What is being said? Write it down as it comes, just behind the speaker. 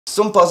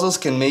Some puzzles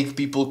can make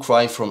people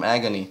cry from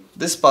agony.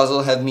 This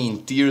puzzle had me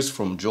in tears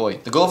from joy.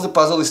 The goal of the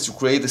puzzle is to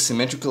create a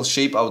symmetrical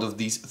shape out of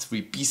these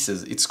 3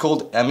 pieces. It's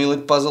called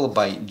Amulet Puzzle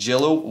by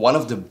Gelo, one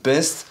of the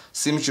best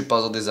symmetry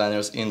puzzle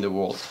designers in the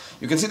world.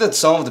 You can see that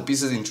some of the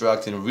pieces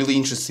interact in a really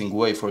interesting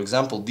way. For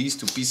example, these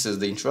 2 pieces,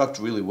 they interact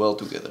really well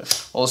together.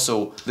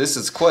 Also, this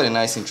is quite a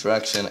nice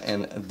interaction,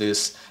 and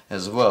this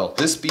as well.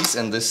 This piece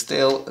and this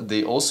tail,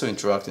 they also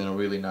interact in a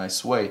really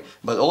nice way.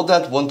 But all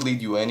that won't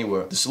lead you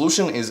anywhere. The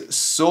solution is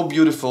so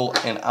beautiful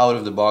and out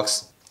of the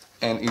box,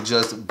 and it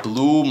just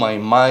blew my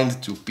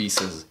mind to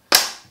pieces.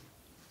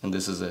 And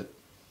this is it.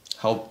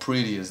 How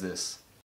pretty is this?